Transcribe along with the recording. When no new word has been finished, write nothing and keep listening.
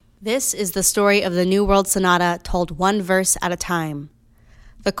This is the story of the New World Sonata told one verse at a time.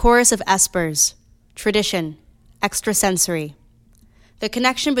 The chorus of espers, tradition, extrasensory. The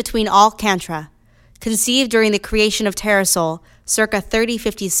connection between all cantra, conceived during the creation of Terrasol, circa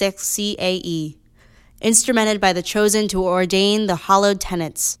 3056 CAE, instrumented by the chosen to ordain the hallowed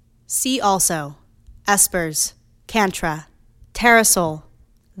tenets. See also, espers, cantra, Terrasol,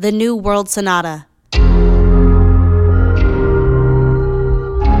 the New World Sonata.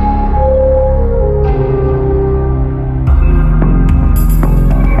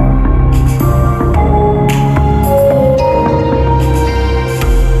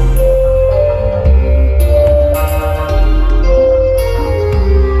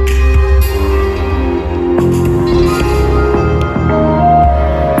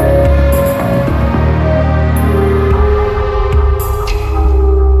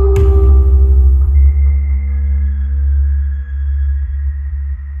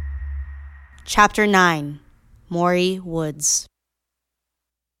 Chapter 9, Mori Woods.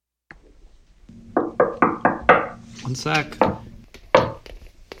 One sec.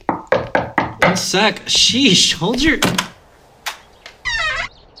 Sheesh, hold your...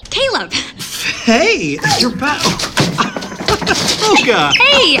 Caleb! Hey, you're back. Toga!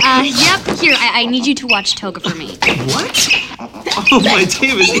 Hey, yep, here, I need you to watch Toga for me. What? Oh, my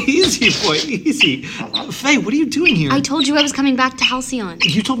David, easy, boy, easy. Faye, what are you doing here? I told you I was coming back to Halcyon.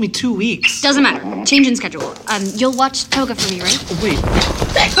 You told me 2 weeks. Doesn't matter. Change in schedule. You'll watch Toga for me, right? Wait.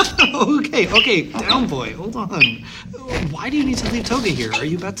 okay, down, boy, hold on. Why do you need to leave Toga here? Are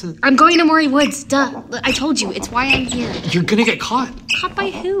you about to... I'm going to Mori Woods, duh. I told you, it's why I'm here. You're gonna get caught. Caught by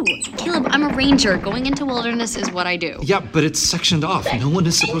who? Caleb, I'm a ranger. Going into wilderness is what I do. Yeah, but it's sectioned off. No one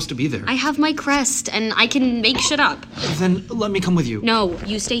is supposed to be there. I have my crest, and I can make shit up. Then let me come with you. No,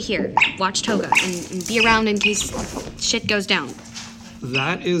 you stay here. Watch Toga, and be around in case shit goes down.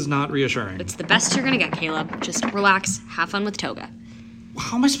 That is not reassuring. It's the best you're gonna get, Caleb. Just relax, have fun with Toga.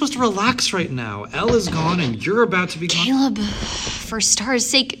 How am I supposed to relax right now? Elle is gone and you're about to be gone. Caleb, for Star's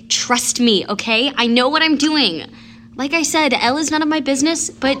sake, trust me, okay? I know what I'm doing. Like I said, Elle is none of my business,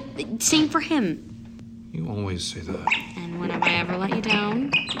 but same for him. You always say that. And when have I ever let you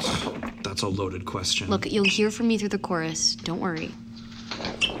down? That's a loaded question. Look, you'll hear from me through the chorus. Don't worry.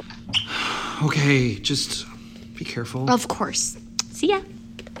 Okay, just be careful. Of course. See ya.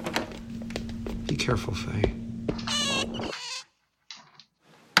 Be careful, Faye.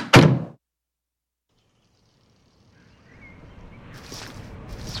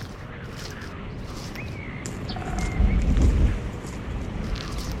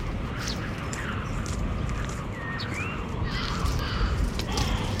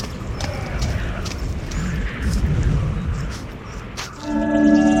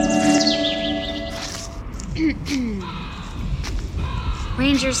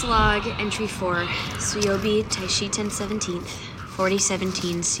 Ranger's Log, Entry 4, Suyobi, Taishiten 17th,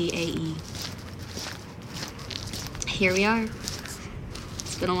 4017 CAE. Here we are.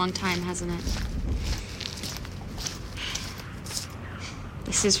 It's been a long time, hasn't it?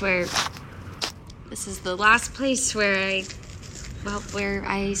 This is the last place where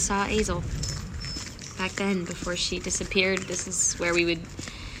I saw Azel. Back then, before she disappeared, this is where we would,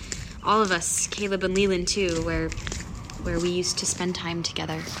 all of us, Caleb and Leland too, where we used to spend time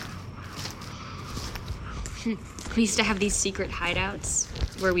together. We used to have these secret hideouts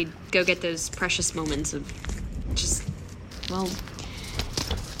where we'd go get those precious moments of just,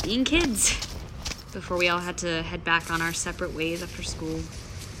 being kids before we all had to head back on our separate ways after school.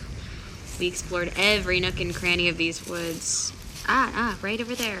 We explored every nook and cranny of these woods. Right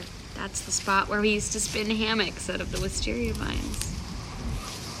over there. That's the spot where we used to spin hammocks out of the wisteria vines.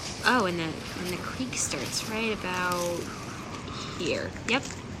 Oh, and the creek starts right about here. Yep,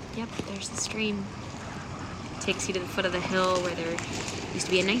 there's the stream. It takes you to the foot of the hill where there used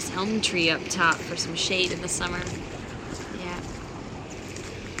to be a nice elm tree up top for some shade in the summer. Yeah.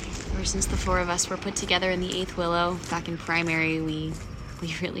 Ever since the four of us were put together in the 8th Willow back in primary, we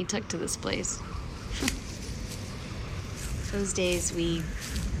really took to this place. Those days, we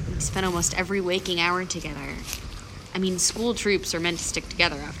spent almost every waking hour together. I mean, school troops are meant to stick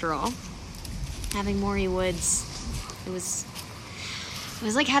together, after all. Having Mori Woods, it was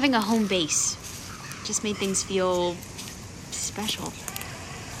like having a home base. It just made things feel special.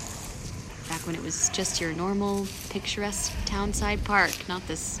 Back when it was just your normal, picturesque townside park, not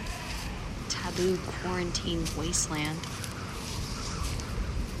this taboo, quarantined wasteland.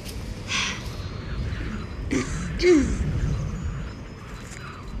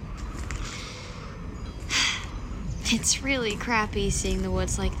 It's really crappy seeing the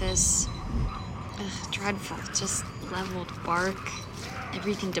woods like this. Ugh, dreadful. Just leveled bark,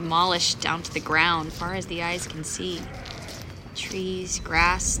 Everything demolished down to the ground, far as the eyes can see. Trees,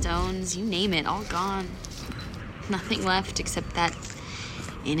 grass, stones, you name it, all gone. Nothing left except that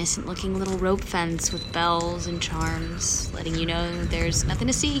innocent-looking little rope fence with bells and charms, letting you know there's nothing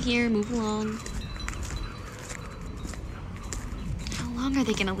to see here, move along. How long are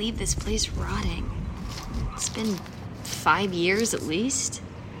they gonna leave this place rotting? It's been 5 years at least.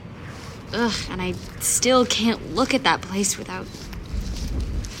 Ugh, and I still can't look at that place without...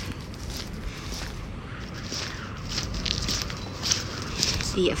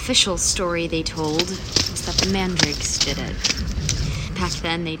 The official story they told was that the mandrakes did it. Back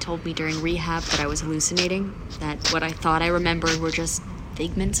then, they told me during rehab that I was hallucinating, that what I thought I remembered were just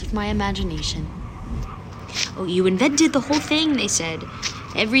figments of my imagination. Oh, you invented the whole thing, they said.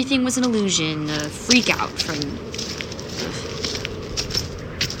 Everything was an illusion, a freak out from...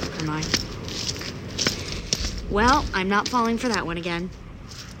 Never mind. Well, I'm not falling for that one again.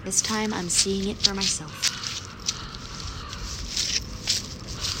 This time, I'm seeing it for myself.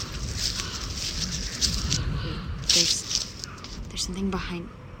 There's something behind...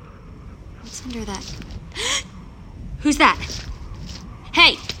 What's under that? Who's that?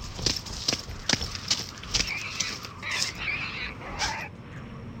 Hey!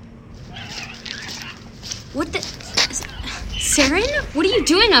 What the... Saren? What are you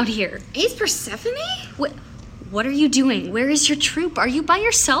doing out here? Ace Persephone? What are you doing? Where is your troop? Are you by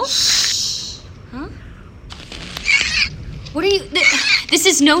yourself? Huh? What are you... This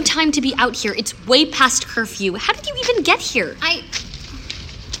is no time to be out here. It's way past curfew. How did you even get here? I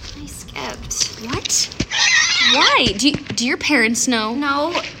skipped. What? Why? Do your parents know?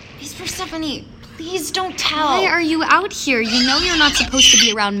 No. Ace Persephone, please don't tell. Why are you out here? You know you're not supposed to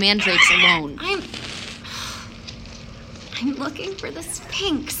be around mandrakes alone. I'm looking for the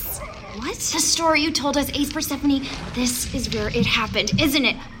Sphinx. What? The story you told us, Ace Persephone, this is where it happened, isn't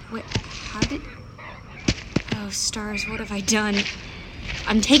it? Wait, how did... Oh, stars, what have I done?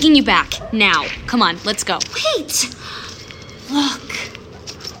 I'm taking you back, now. Come on, let's go. Wait! Look.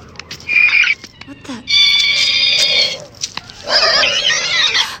 What the...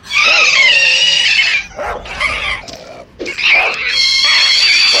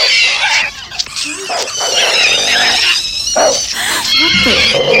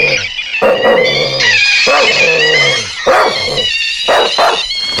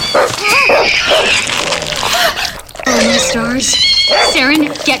 Oh, no stars.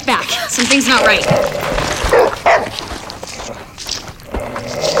 Saren, get back. Something's not right.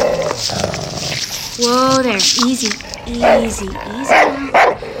 Whoa there. Easy. Easy now.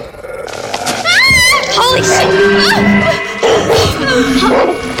 Holy shit!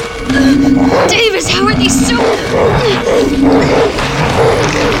 Davis, how are these so...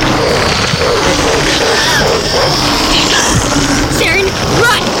 Saren,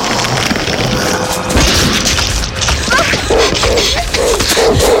 run!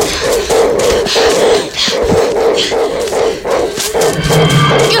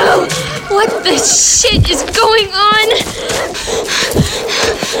 Go! What the shit is going on?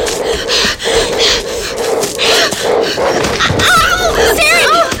 Ow!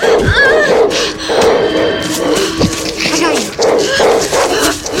 Saren! I got you.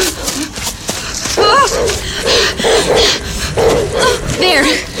 There.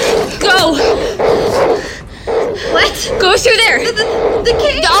 Go. What? Go through there. The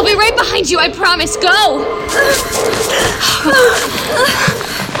cave? I'll be right behind you, I promise. Go.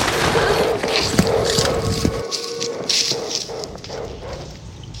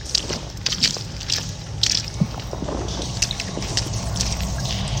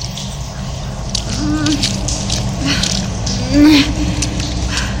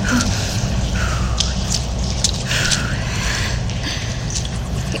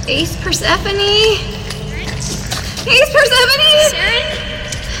 Ace Persephone? Ace Persephone? Saren?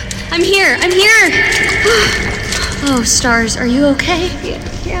 I'm here. Oh, stars, are you okay?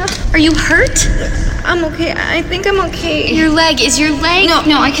 Yeah. Are you hurt? I'm okay. I think I'm okay. Is your leg?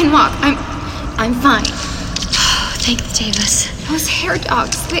 No, I can walk. I'm fine. Oh, thank Davis. Those hair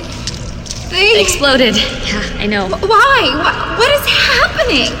dogs, they Exploded. Yeah, I know. Why? What is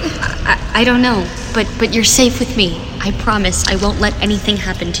happening? I don't know, but you're safe with me. I promise I won't let anything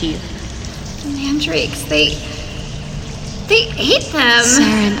happen to you. Mandrakes, they ate them.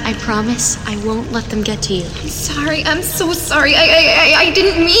 Saren, I promise I won't let them get to you. I'm sorry. I'm so sorry. I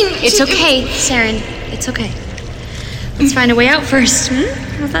didn't mean It's to okay, Saren. It's okay. Let's find a way out first.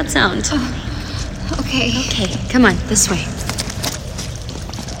 How's that sound? Okay. Okay, come on, this way.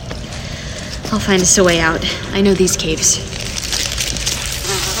 I'll find us a way out. I know these caves.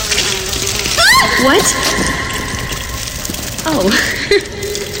 What? Oh.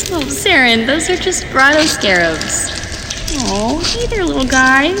 Oh, Saren, those are just grotto scarabs. Oh, hey there, little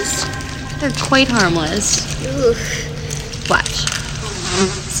guys. They're quite harmless. Oof. Watch.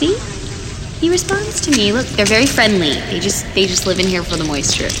 See? He responds to me. Look, they're very friendly. They just live in here for the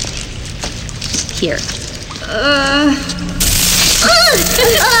moisture. Here.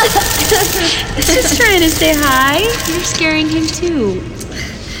 Just trying to say hi. You're scaring him too.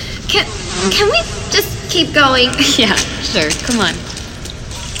 Can we just keep going? Yeah, sure. Come on.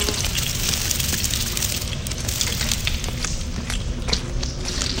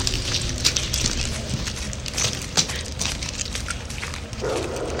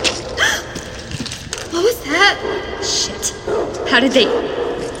 What was that? Shit. How did they...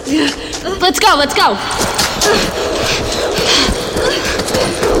 Let's go.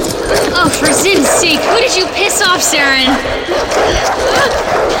 Oh, for Zin's sake, who did you piss off, Saren?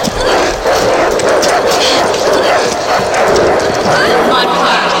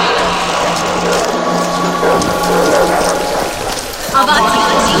 Come on.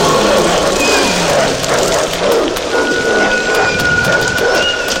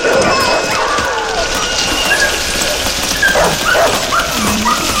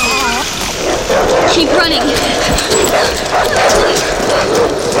 Keep running.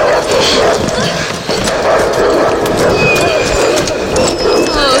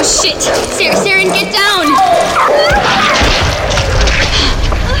 Oh, shit. Saren, get down.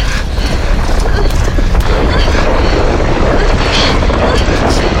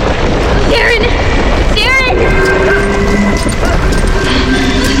 Saren!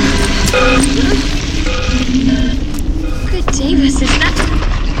 Good Davis, is that...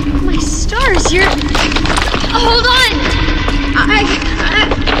 My stars, you're... Hold on! I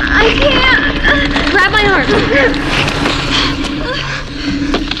can't. Grab my arm.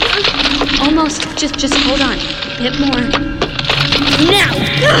 Almost. Just hold on. A bit more. Now!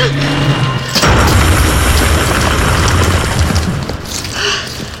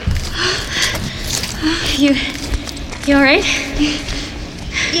 You all right?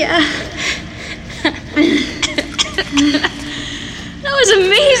 Yeah. That was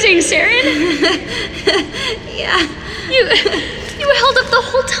amazing, Saren. Yeah. You held up the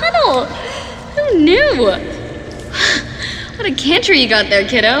whole tunnel. Who knew? What a canter you got there,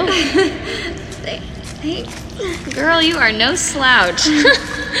 kiddo. Thanks. Girl, you are no slouch.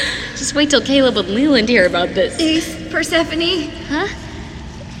 Just wait till Caleb and Leland hear about this. Thanks, Persephone. Huh?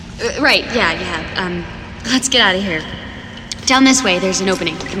 Right, yeah. Let's get out of here. Down this way, there's an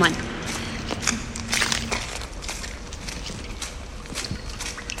opening. Come on.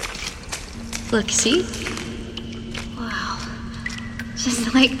 Look, see? Wow.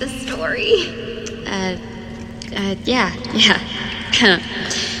 Just like the story. Yeah.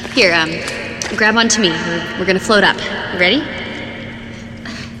 Here, grab onto me. We're gonna float up. You ready?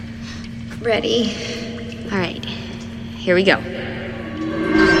 Ready. All right. Here we go.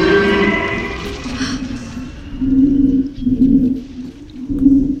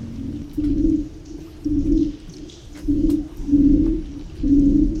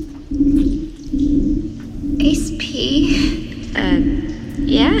 Ace P.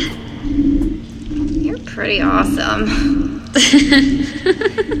 Yeah? You're pretty awesome.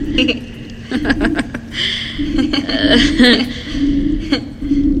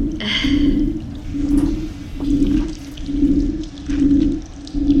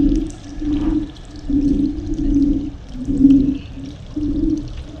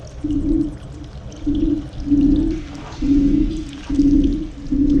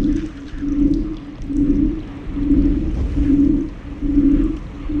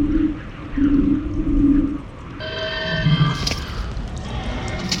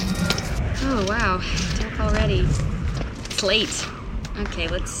 Oh, wow. Dark already. It's late. Okay,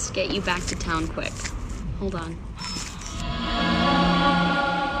 let's get you back to town quick. Hold on.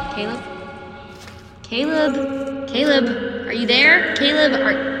 Caleb, are you there? Caleb,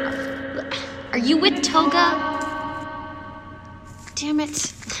 are you with Toga? Damn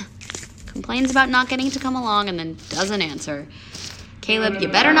it. Complains about not getting to come along and then doesn't answer. Caleb, you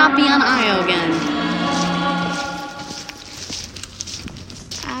better not be on Io again.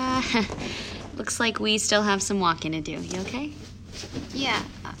 Looks like we still have some walking to do. You okay? Yeah,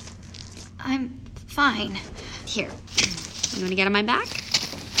 I'm fine. Here. You want to get on my back?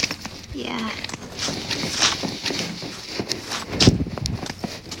 Yeah.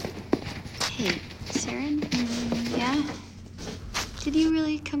 Hey, Saren? Yeah? Did you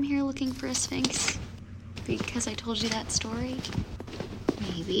really come here looking for a Sphinx? Because I told you that story?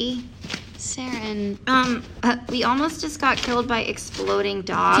 Maybe. Saren. We almost just got killed by exploding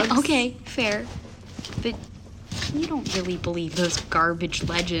dogs. Okay, fair. But You don't really believe those garbage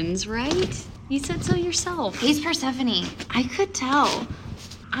legends, right? You said so yourself. Ace Persephone, I could tell.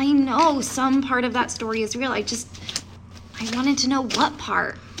 I know some part of that story is real. I wanted to know what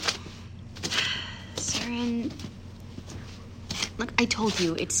part. Saren, look, I told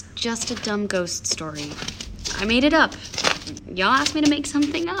you, it's just a dumb ghost story. I made it up. Y'all asked me to make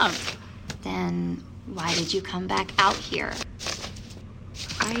something up. Then why did you come back out here?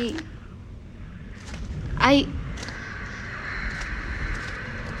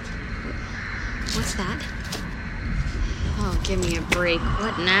 What's that? Oh, give me a break.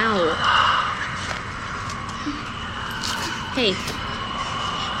 What now? Hey,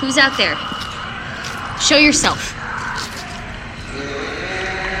 who's out there? Show yourself.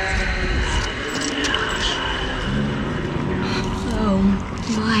 Oh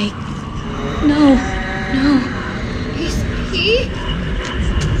my. No. Is he?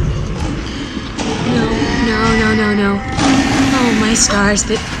 No. Oh, my stars.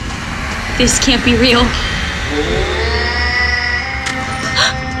 This can't be real.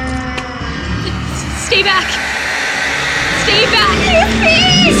 Stay back! Stay back!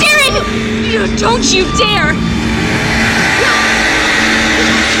 Saren! Don't you dare!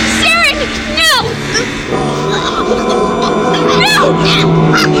 Saren! No!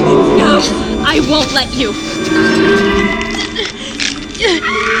 No! I won't let you.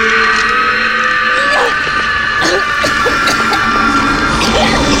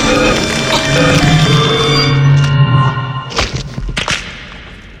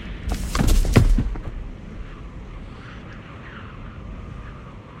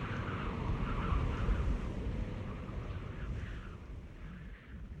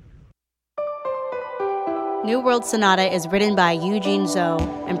 New World Sonata is written by Eugene Zhou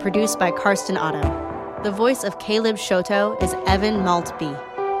and produced by Karsten Otto. The voice of Caleb Shoto is Evan Maltby.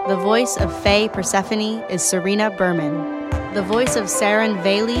 The voice of Faye Persephone is Serena Berman. The voice of Saren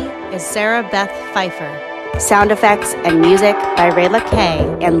Valey is Sarah Beth Pfeiffer. Sound effects and music by Rayla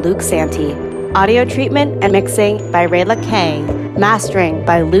Kay and Luke Santi. Audio treatment and mixing by Rayla Kay. Mastering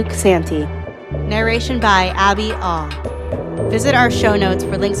by Luke Santi. Narration by Abby Aw. Visit our show notes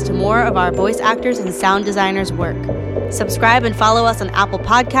for links to more of our voice actors and sound designers' work. Subscribe and follow us on Apple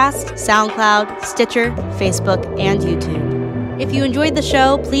Podcasts, SoundCloud, Stitcher, Facebook, and YouTube. If you enjoyed the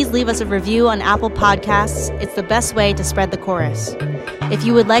show, please leave us a review on Apple Podcasts. It's the best way to spread the chorus. If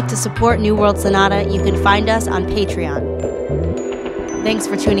you would like to support New World Sonata, you can find us on Patreon. Thanks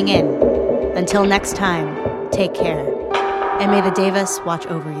for tuning in. Until next time, take care. And may the Devas watch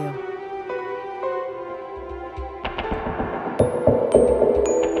over you.